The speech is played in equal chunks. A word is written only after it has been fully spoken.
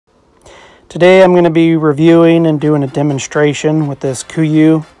Today I'm going to be reviewing and doing a demonstration with this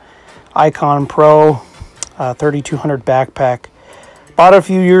Kuiu Icon Pro 3200 backpack. Bought it a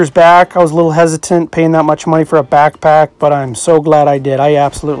few years back. I was a little hesitant paying that much money for a backpack, but I'm so glad I did. I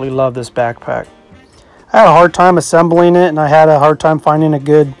absolutely love this backpack. I had a hard time assembling it, and I had a hard time finding a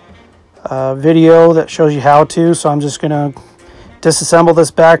good video that shows you how to, so I'm just going to disassemble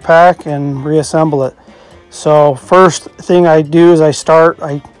this backpack and reassemble it. So first thing I do is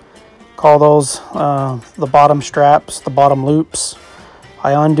I call those the bottom straps, the bottom loops.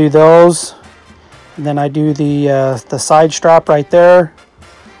 I undo those, and then I do the side strap right there,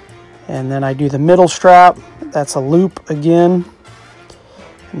 and then I do the middle strap. That's a loop again,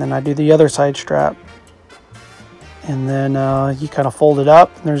 and then I do the other side strap, and then you kind of fold it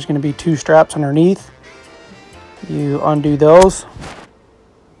up, and there's going to be two straps underneath. You undo those.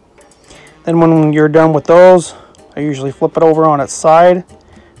 Then when you're done with those, I usually flip it over on its side.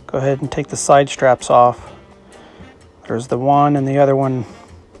 Go ahead and take the side straps off. There's the one, and the other one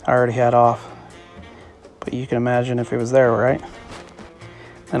I already had off, but you can imagine if it was there, right?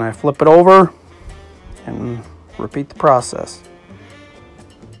 Then I flip it over and repeat the process.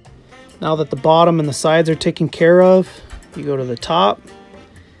 Now that the bottom and the sides are taken care of, you go to the top,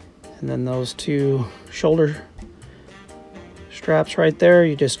 and then those two shoulder straps right there,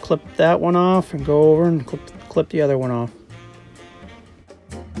 you just clip that one off and go over and clip the other one off.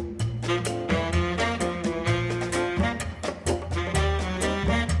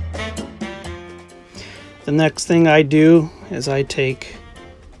 The next thing I do is I take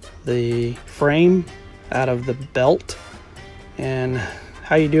the frame out of the belt, and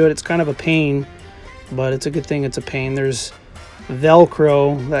how you do it, it's kind of a pain, but it's a good thing it's a pain. There's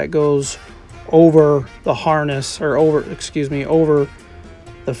Velcro that goes over the harness, or over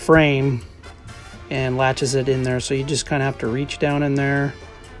the frame, and latches it in there, so you just kind of have to reach down in there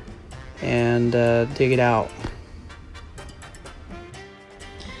and dig it out.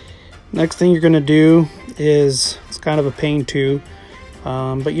 Next thing you're going to do is, it's kind of a pain too,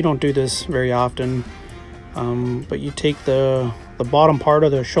 but you don't do this very often, but you take the bottom part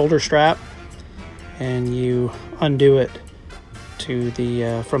of the shoulder strap and you undo it to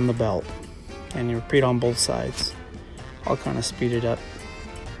the from the belt, and you repeat on both sides. I'll kind of speed it up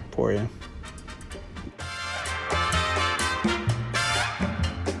for you.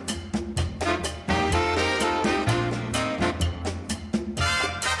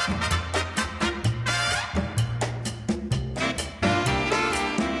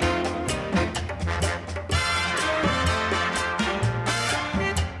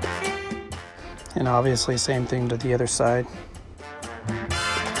 And obviously same thing to the other side.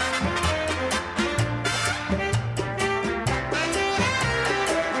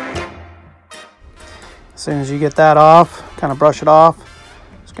 As soon as you get that off, kind of brush it off.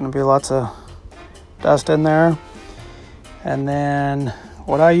 There's going to be lots of dust in there. And then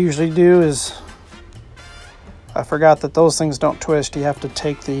what I usually do is, I forgot that those things don't twist. You have to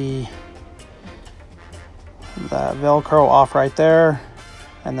take that Velcro off right there,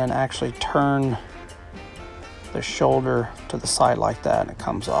 and then actually turn the shoulder to the side like that, and it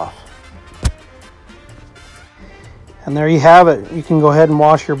comes off. And there you have it. You can go ahead and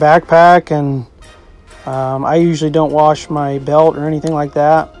wash your backpack, and I usually don't wash my belt or anything like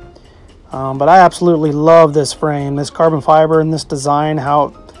that, but I absolutely love this frame, this carbon fiber, and this design.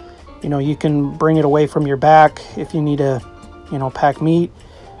 How you can bring it away from your back if you need to pack meat.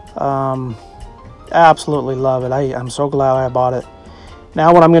 Absolutely love it. I'm so glad I bought it.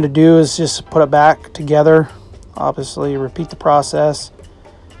 Now what I'm going to do is just put it back together. Obviously repeat the process,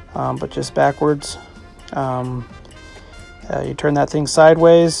 but just backwards. You turn that thing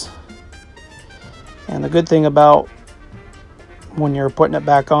sideways, and the good thing about when you're putting it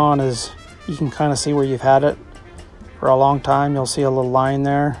back on is you can kind of see where you've had it for a long time. You'll see a little line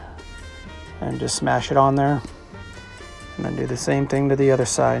there, and just smash it on there, and then do the same thing to the other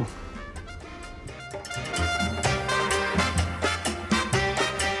side.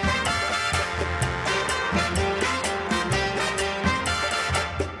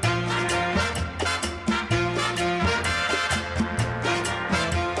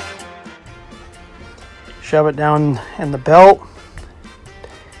 Shove it down in the belt,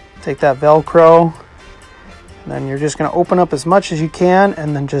 take that Velcro, and then you're just going to open up as much as you can,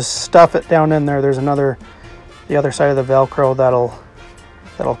 and then just stuff it down in there. There's the other side of the Velcro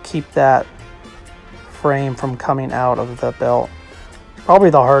that'll keep that frame from coming out of the belt. Probably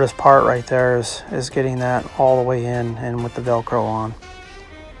the hardest part right there is getting that all the way in and with the Velcro on.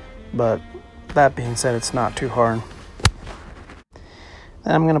 But that being said, it's not too hard.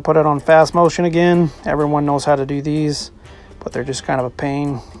 Then I'm going to put it on fast motion again. Everyone knows how to do these, but they're just kind of a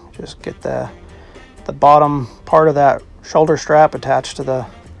pain. Just get the bottom part of that shoulder strap attached to the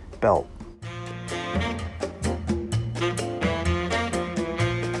belt.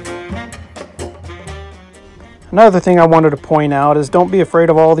 Another thing I wanted to point out is don't be afraid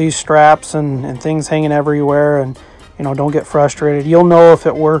of all these straps and things hanging everywhere, and you know, don't get frustrated. You'll know if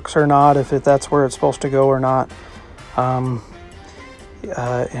it works or not, if that's where it's supposed to go or not. And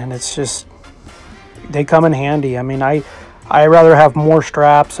it's just, they come in handy. I mean, I rather have more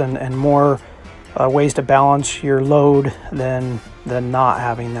straps and more ways to balance your load than not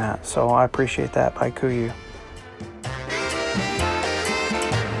having that. So I appreciate that by Kuiu.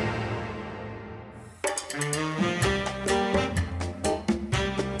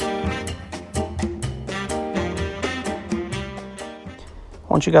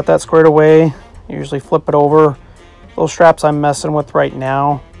 Once you got that squared away, you usually flip it over. Those straps I'm messing with right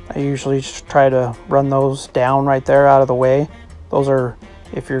now, I usually just try to run those down right there out of the way. Those are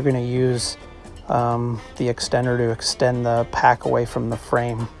if you're going to use the extender to extend the pack away from the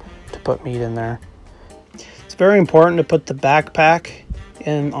frame to put meat in there. It's very important to put the backpack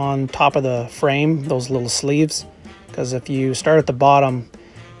in on top of the frame, those little sleeves, because if you start at the bottom,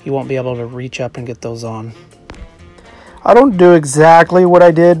 you won't be able to reach up and get those on. I don't do exactly what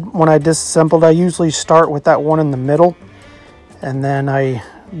I did when I disassembled. I usually start with that one in the middle, and then I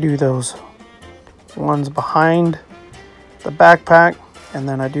do those ones behind the backpack, and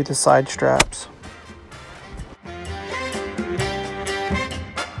then I do the side straps.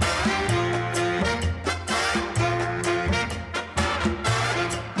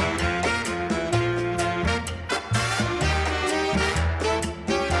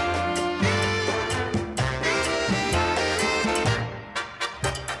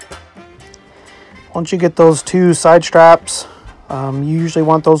 Once you get those two side straps, you usually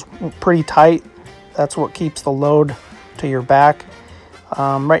want those pretty tight. That's what keeps the load to your back.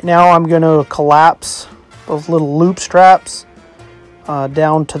 Right now I'm going to collapse those little loop straps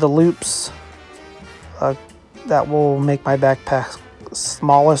down to the loops. That will make my backpack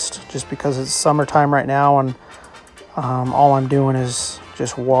smallest, just because it's summertime right now, and all I'm doing is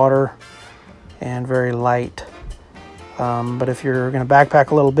just water and very light. But if you're going to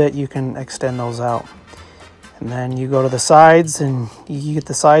backpack a little bit, you can extend those out. And then you go to the sides and you get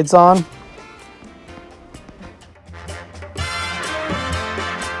the sides on.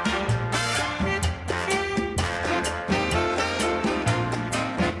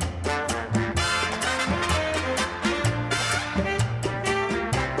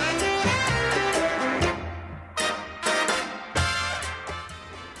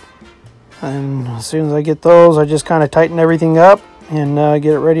 And as soon as I get those, I just kind of tighten everything up and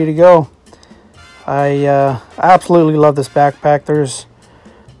get it ready to go. I absolutely love this backpack. There's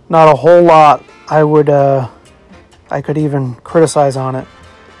not a whole lot I could even criticize on it.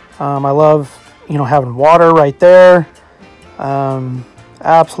 I love, you know, having water right there.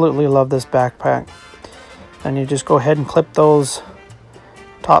 Absolutely love this backpack. And you just go ahead and clip those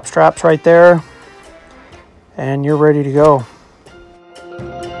top straps right there, and you're ready to go.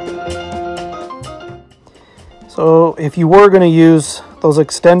 So if you were going to use those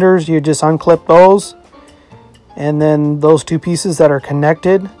extenders, you just unclip those, and then those two pieces that are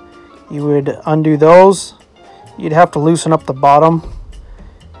connected, you would undo those. You'd have to loosen up the bottom,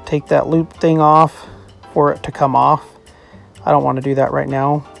 take that loop thing off for it to come off. I don't want to do that right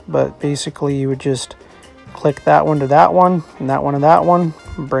now, but basically you would just click that one to that one, and that one to that one,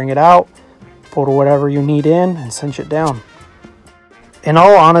 and bring it out, put whatever you need in, and cinch it down. In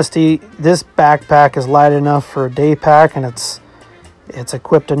all honesty, this backpack is light enough for a day pack, and it's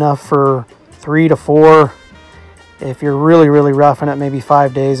equipped enough for 3 to 4. If you're really roughing it, maybe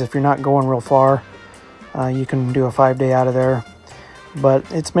 5 days. If you're not going real far, you can do a 5-day out of there.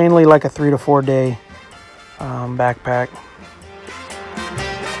 But it's mainly like a 3 to 4 day backpack.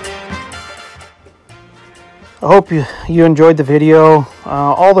 I hope you enjoyed the video.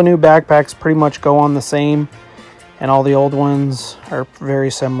 All the new backpacks pretty much go on the same, and all the old ones are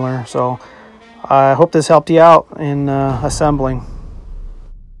very similar. So I hope this helped you out in assembling.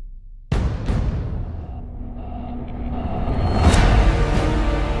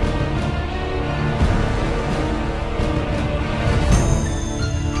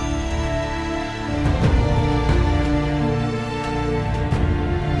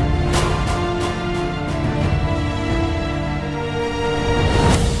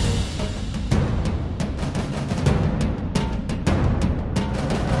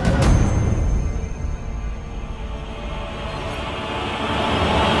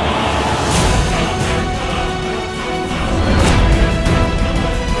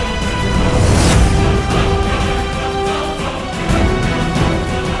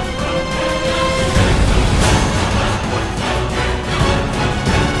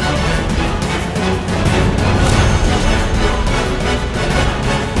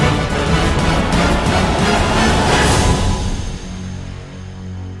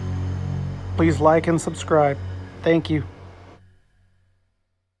 Please like and subscribe. Thank you.